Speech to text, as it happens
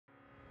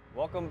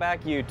Welcome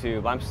back,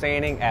 YouTube. I'm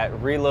standing at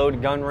Reload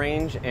Gun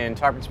Range in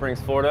Tarpon Springs,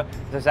 Florida.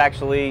 This is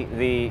actually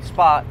the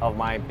spot of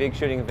my big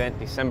shooting event,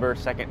 December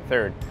 2nd,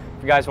 3rd.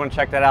 If you guys want to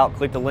check that out,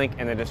 click the link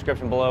in the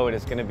description below. It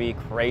is going to be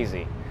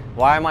crazy.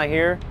 Why am I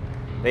here?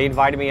 They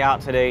invited me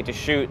out today to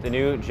shoot the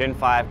new Gen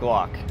 5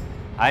 Glock.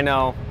 I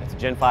know, it's a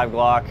Gen 5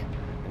 Glock.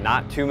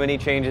 Not too many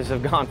changes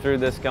have gone through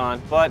this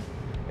gun, but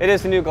it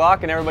is the new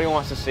Glock and everybody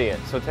wants to see it.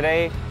 So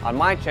today on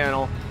my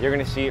channel, you're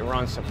gonna see it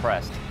run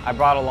suppressed. I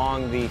brought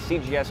along the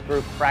CGS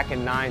Group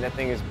Kraken 9. That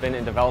thing has been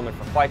in development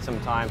for quite some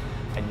time.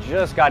 I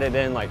just got it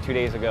in like 2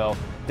 days ago.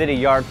 Did a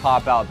yard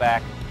pop out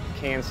back.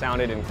 Can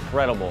sounded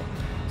incredible.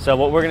 So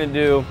what we're gonna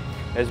do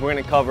is we're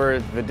gonna cover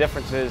the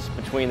differences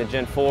between the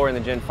Gen 4 and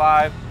the Gen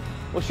 5.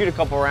 We'll shoot a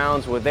couple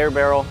rounds with their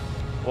barrel.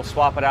 We'll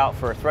swap it out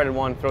for a threaded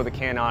one, throw the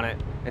can on it,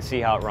 and see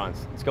how it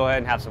runs. Let's go ahead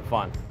and have some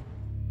fun.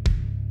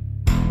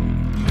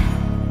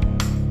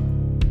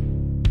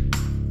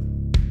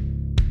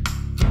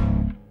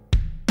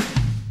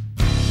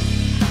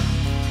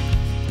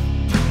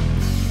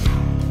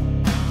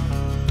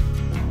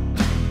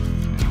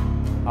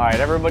 All right,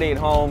 everybody at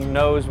home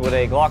knows what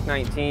a Glock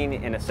 19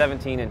 and a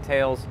 17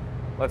 entails.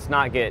 Let's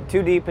not get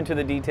too deep into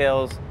the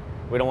details.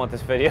 We don't want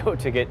this video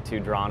to get too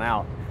drawn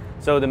out.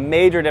 So the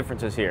major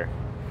differences here: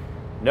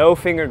 no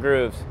finger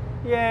grooves.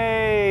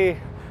 Yay!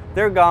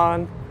 They're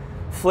gone.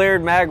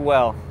 Flared mag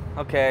well.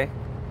 Okay.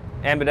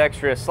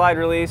 Ambidextrous slide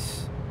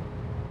release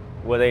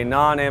with a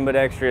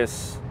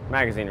non-ambidextrous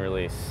magazine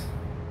release.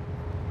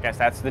 Guess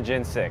that's the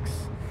Gen 6.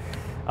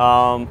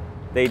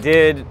 They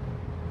did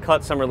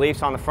cut some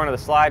reliefs on the front of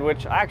the slide,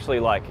 which I actually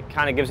like. It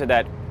kind of gives it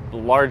that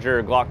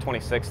larger Glock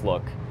 26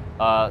 look.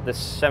 This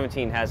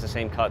 17 has the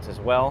same cuts as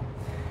well.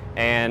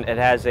 And it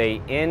has a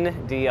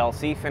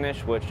NDLC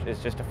finish, which is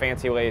just a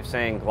fancy way of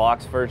saying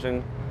Glock's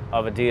version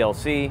of a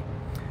DLC.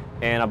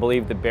 And I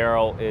believe the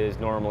barrel is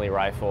normally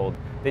rifled.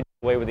 They did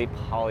away with the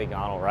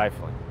polygonal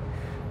rifling.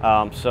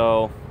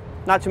 So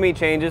not too many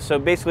changes. So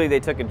basically they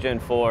took a Gen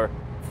 4,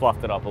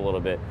 fluffed it up a little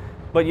bit.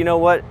 But you know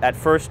what? At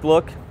first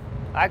look,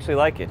 I actually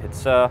like it.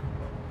 It's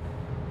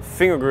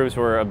finger grooves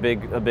were a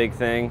big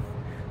thing.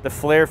 The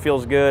flare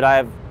feels good. I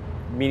have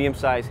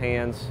medium-sized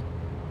hands.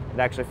 It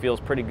actually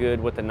feels pretty good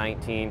with the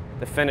 19.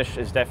 The finish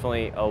is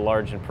definitely a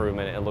large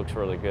improvement. It looks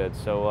really good.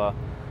 So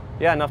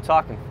yeah, enough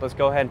talking. Let's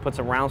go ahead and put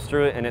some rounds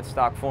through it in its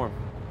stock form.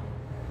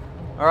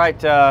 All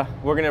right,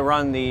 we're gonna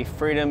run the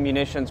Freedom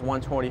Munitions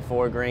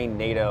 124 grain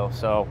NATO.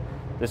 So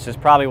this is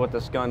probably what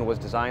this gun was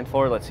designed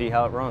for. Let's see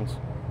how it runs.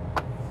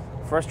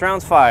 First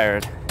round's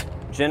fired.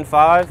 Gen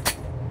 5,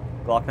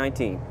 Glock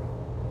 19.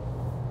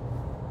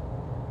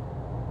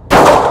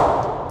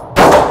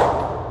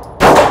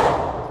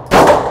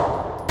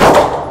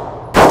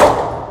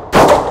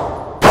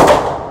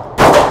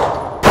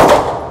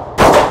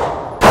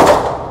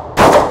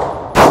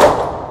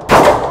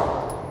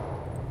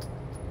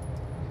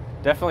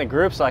 Definitely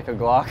groups like a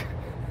Glock,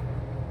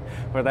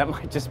 or that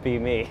might just be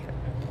me.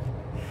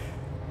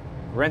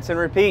 Rinse and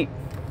repeat.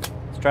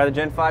 Let's try the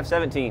Gen 5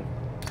 17.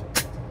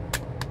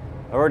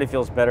 Already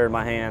feels better in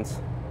my hands.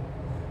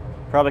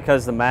 Probably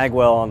because the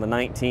magwell on the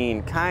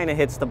 19 kind of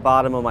hits the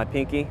bottom of my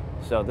pinky,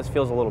 so this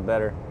feels a little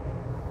better.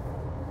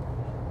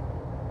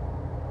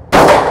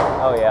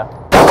 Oh yeah.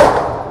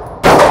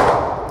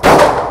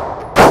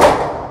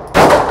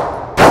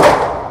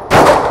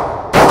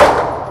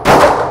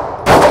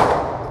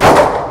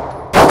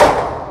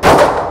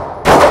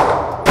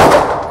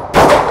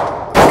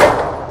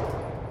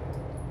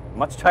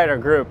 Much tighter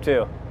group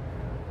too.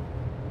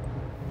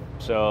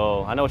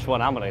 So I know which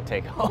one I'm gonna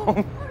take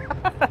home.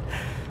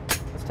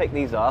 Let's take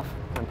these off.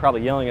 I'm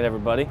probably yelling at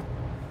everybody.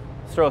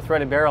 Let's throw a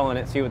threaded barrel in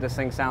it, see what this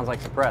thing sounds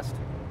like suppressed.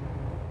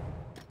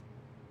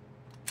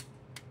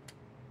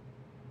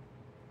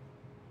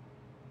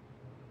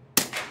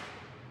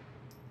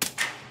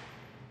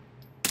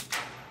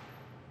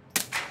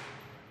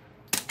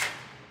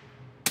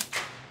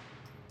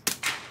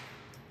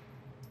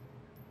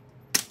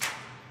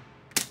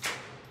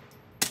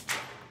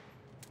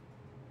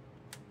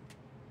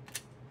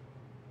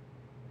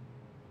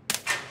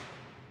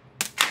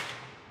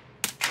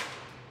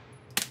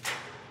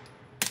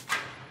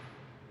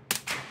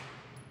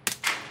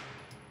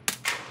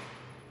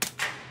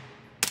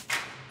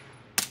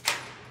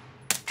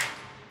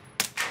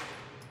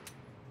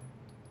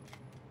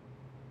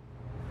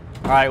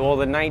 All right, well,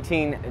 the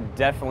 19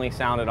 definitely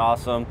sounded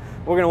awesome.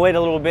 We're gonna wait a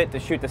little bit to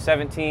shoot the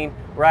 17.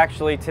 We're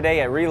actually,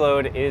 today at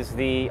Reload is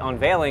the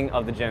unveiling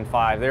of the Gen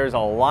 5. There's a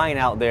line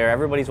out there,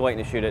 everybody's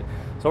waiting to shoot it.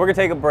 So we're gonna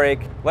take a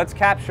break. Let's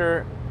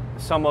capture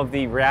some of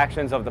the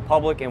reactions of the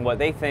public and what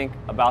they think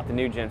about the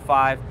new Gen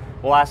 5.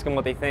 We'll ask them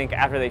what they think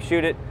after they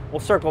shoot it. We'll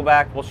circle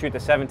back, we'll shoot the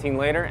 17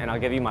 later, and I'll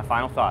give you my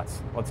final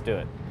thoughts. Let's do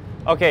it.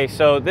 Okay,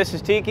 so this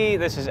is Tiki,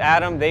 this is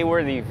Adam. They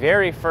were the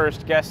very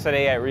first guests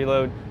today at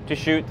Reload to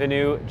shoot the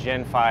new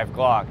Gen 5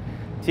 Glock.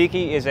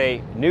 Tiki is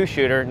a new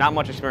shooter, not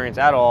much experience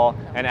at all,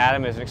 and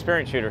Adam is an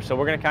experienced shooter. So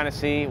we're gonna kind of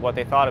see what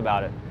they thought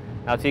about it.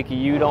 Now Tiki,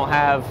 you don't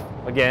have,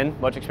 again,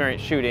 much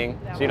experience shooting,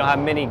 so you don't have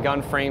many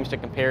gun frames to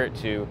compare it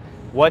to.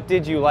 What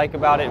did you like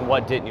about it and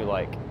what didn't you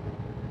like?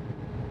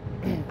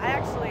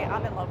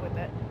 I'm in love with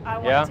it. I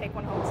want to take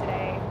one home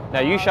today. Now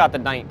you shot the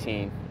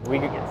 19.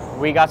 Yes.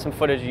 We got some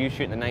footage of you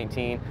shooting the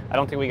 19. I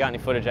don't think we got any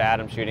footage of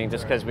Adam shooting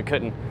just because we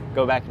couldn't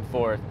go back and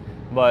forth.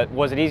 But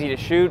was it easy to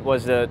shoot?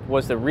 Was the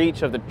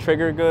reach of the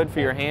trigger good for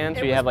your hands?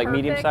 So you have like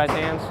medium-sized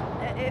hands?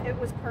 It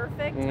was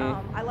perfect.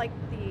 I like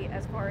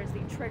as far as the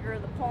trigger,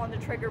 the pull on the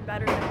trigger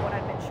better than what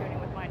I've been shooting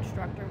with my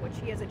instructor, which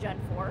he has a Gen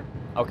 4.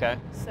 Okay.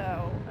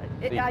 So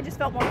I just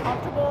felt more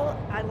comfortable.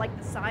 I like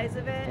the size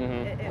of it.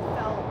 It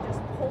felt, just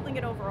holding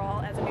it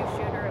overall as a new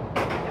shooter,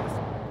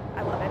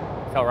 I love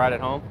it. Felt right at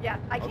home? Yeah,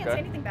 I can't say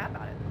anything bad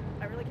about it.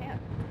 I really can't.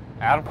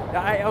 Adam?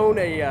 I own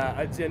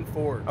a Gen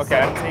 4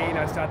 17.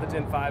 I shot the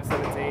Gen 5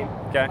 17.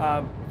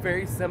 Okay.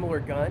 Very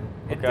similar gun.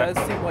 It does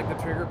seem like the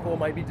trigger pull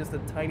might be just a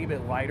tiny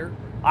bit lighter.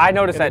 I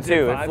noticed that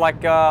too. It's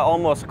like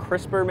almost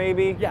crisper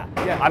maybe. Yeah,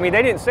 yeah. I mean,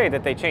 they didn't say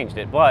that they changed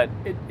it, but...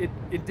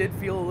 It did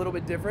feel a little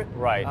bit different.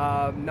 Right.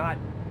 Not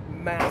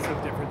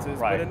massive differences,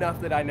 but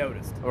enough that I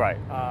noticed. Right.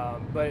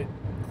 But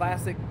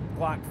classic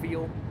Glock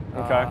feel,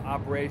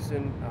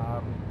 operation,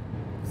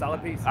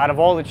 solid piece. Out of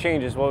all the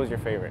changes, what was your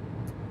favorite?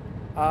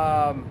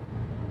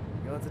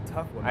 That's a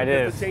tough one. It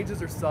is. The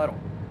changes are subtle.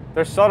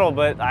 They're subtle,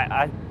 but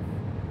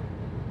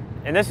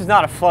and this is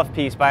not a fluff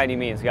piece by any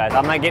means, guys.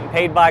 I'm not getting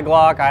paid by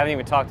Glock. I haven't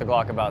even talked to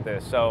Glock about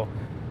this. So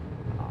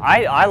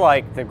I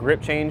like the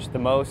grip change the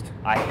most.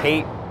 I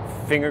hate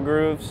finger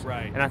grooves.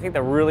 Right. And I think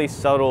the really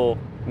subtle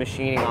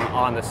machining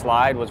on the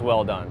slide was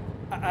well done.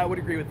 I would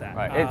agree with that.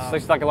 Right. It's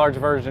just like a large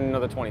version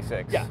of the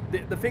 26. Yeah.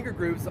 The finger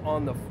grooves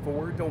on the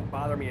 4 don't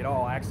bother me at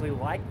all. I actually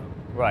like them.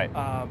 Right.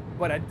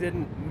 But I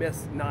didn't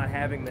miss not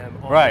having them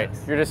on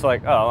this. You're just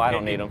like, oh, I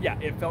don't need them. Yeah,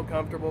 it felt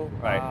comfortable.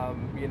 Right.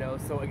 You know,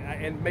 so,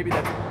 and maybe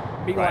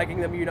that's me liking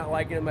them, you not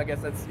liking them. I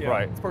guess that's, you know,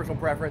 it's personal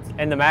preference.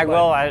 And the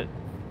magwell, I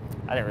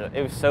didn't really,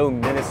 it was so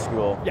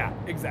minuscule. Yeah,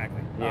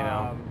 exactly. You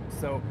know?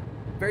 So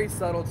very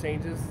subtle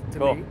changes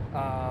to me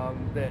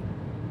that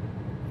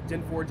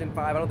Gen 4, Gen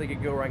 5, I don't think it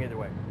could go wrong either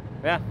way.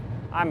 Yeah,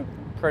 I'm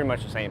pretty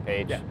much the same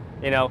page. Yeah.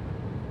 You know,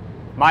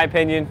 my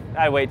opinion,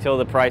 I'd wait till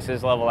the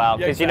prices level out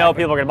because you know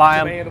people are gonna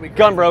buy them.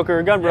 Gun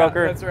broker.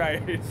 Yeah, that's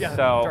right. Yeah,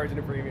 so charging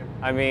a premium.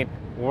 I mean,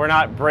 we're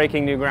not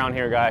breaking new ground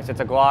here, guys. It's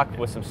a Glock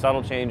with some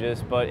subtle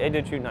changes, but it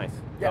did shoot nice.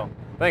 Yeah. So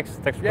thanks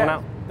for coming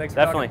out. Thanks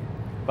for definitely.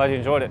 talking. Glad you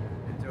enjoyed it.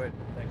 Enjoyed.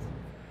 Thanks.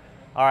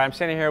 All right, I'm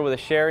standing here with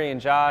Sherry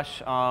and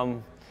Josh.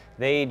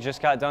 They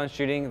just got done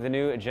shooting the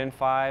new Gen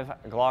 5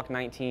 Glock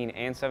 19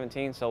 and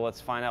 17, so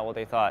let's find out what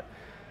they thought.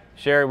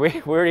 Sherry, we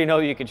already know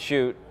you could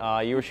shoot.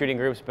 You were shooting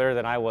groups better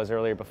than I was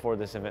earlier before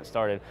this event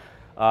started.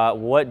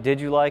 What did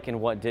you like and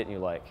what didn't you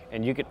like?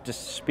 And you could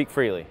just speak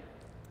freely.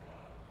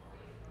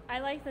 I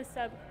like the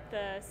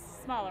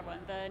smaller one,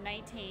 the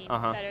 19,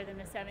 better than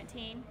the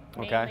 17,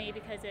 mainly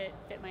because it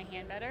fit my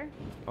hand better.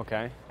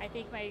 Okay. I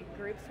think my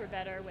groups were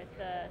better with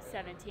the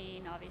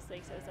 17, obviously,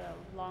 because it was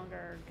a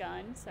longer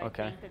gun. So I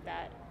think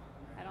that,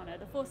 I don't know,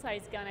 the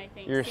full-size gun, I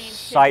think, your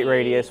sight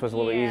radius was a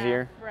little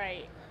easier.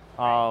 Right.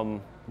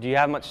 Do you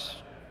have much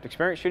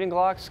experience shooting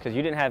Glocks? Because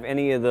you didn't have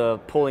any of the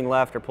pulling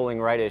left or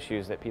pulling right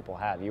issues that people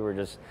have. You were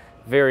just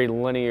very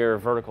linear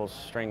vertical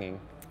stringing.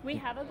 We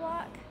have a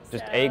Glock.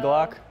 Just a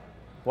Glock?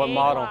 What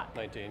model? Glock.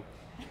 19.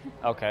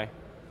 Okay.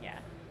 Yeah.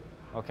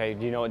 Okay,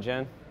 do you know what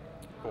Gen?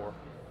 4.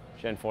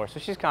 Gen 4. So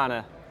she's kind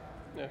of...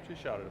 Yeah, she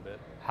shot it a bit.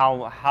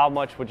 How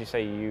much would you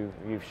say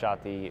you've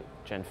shot the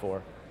Gen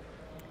 4?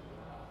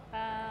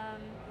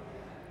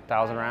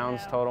 1,000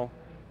 rounds total?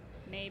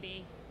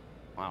 Maybe.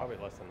 Wow. Probably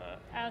less than that.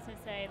 I was going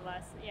to say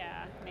less,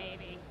 yeah,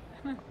 maybe.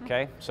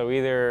 Okay, so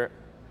either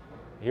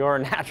you're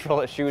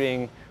natural at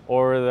shooting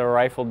or the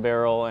rifled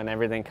barrel and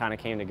everything kind of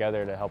came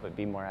together to help it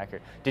be more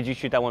accurate. Did you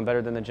shoot that one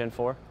better than the Gen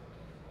 4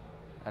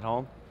 at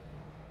home?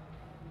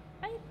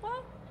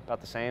 Well,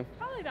 about the same?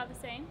 Probably about the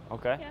same.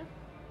 Okay. Yeah.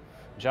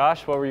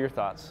 Josh, what were your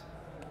thoughts?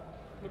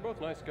 They're both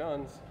nice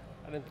guns.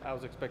 I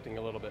was expecting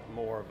a little bit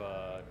more of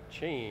a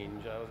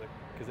change. I was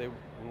because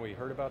when we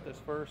heard about this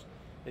first,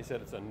 they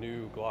said it's a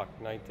new Glock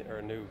 19 or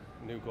a new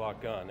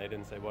Glock gun. They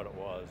didn't say what it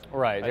was.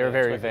 Right, they were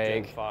very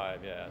vague. Gen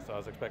 5, yeah. So I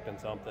was expecting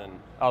something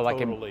like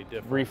totally a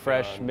different.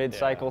 Refresh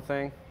mid-cycle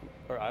thing.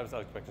 Or I was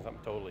expecting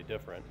something totally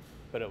different,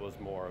 but it was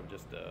more of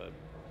just the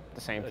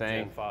same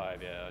thing. Gen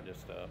 5, yeah,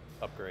 just a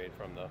upgrade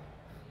from the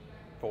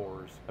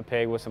 4s. A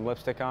pig with some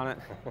lipstick on it.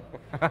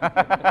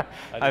 I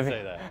didn't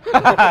say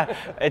that.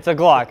 It's a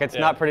Glock. It's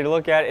not pretty to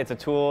look at. It's a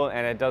tool,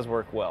 and it does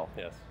work well.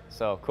 Yes.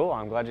 So cool.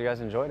 I'm glad you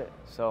guys enjoyed it.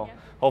 So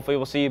hopefully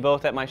we'll see you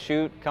both at my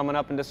shoot coming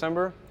up in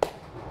December.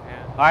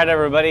 All right,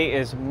 everybody.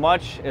 As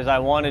much as I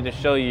wanted to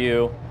show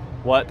you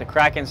what the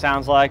Kraken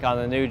sounds like on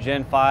the new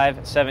Gen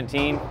 5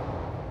 17,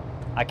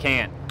 I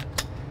can't.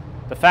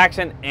 The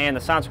Faxon and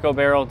the Sansico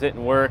barrel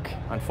didn't work,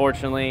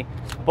 unfortunately,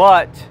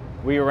 but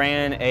we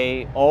ran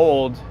a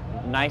old,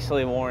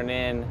 nicely worn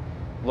in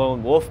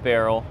Lone Wolf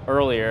barrel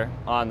earlier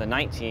on the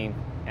 19,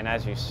 and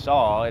as you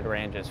saw, it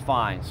ran just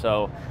fine.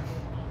 So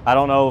I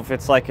don't know if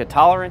it's like a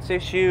tolerance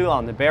issue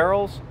on the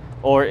barrels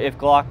or if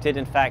Glock did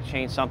in fact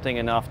change something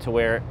enough to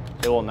where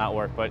it will not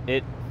work, but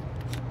it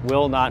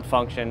will not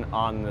function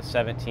on the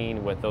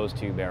 17 with those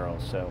two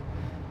barrels. So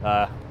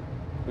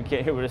We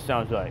can't hear what it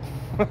sounds like.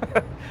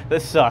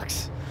 This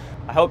sucks.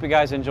 I hope you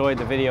guys enjoyed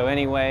the video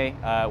anyway.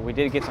 We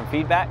did get some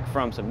feedback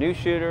from some new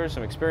shooters,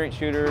 some experienced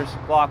shooters,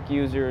 Glock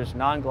users,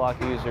 non-Glock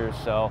users.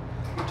 So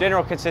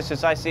general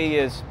consensus I see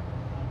is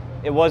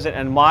it wasn't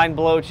a mind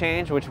blow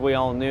change, which we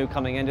all knew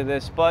coming into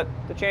this, but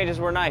the changes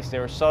were nice. They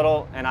were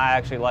subtle, and I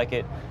actually like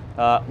it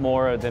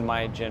more than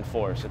my Gen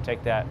 4, so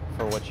take that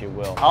for what you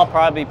will. I'll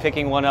probably be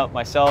picking one up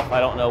myself. I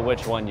don't know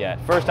which one yet.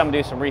 First, I'm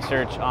gonna do some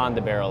research on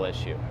the barrel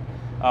issue.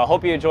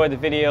 Hope you enjoyed the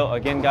video.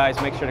 Again, guys,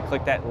 make sure to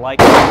click that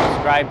like and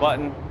subscribe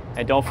button.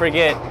 And don't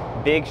forget,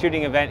 big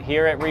shooting event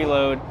here at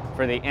Reload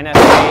for the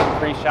NFA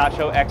Pre-SHOT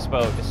Show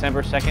Expo,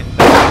 December 2nd and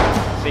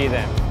 3rd. See you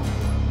then.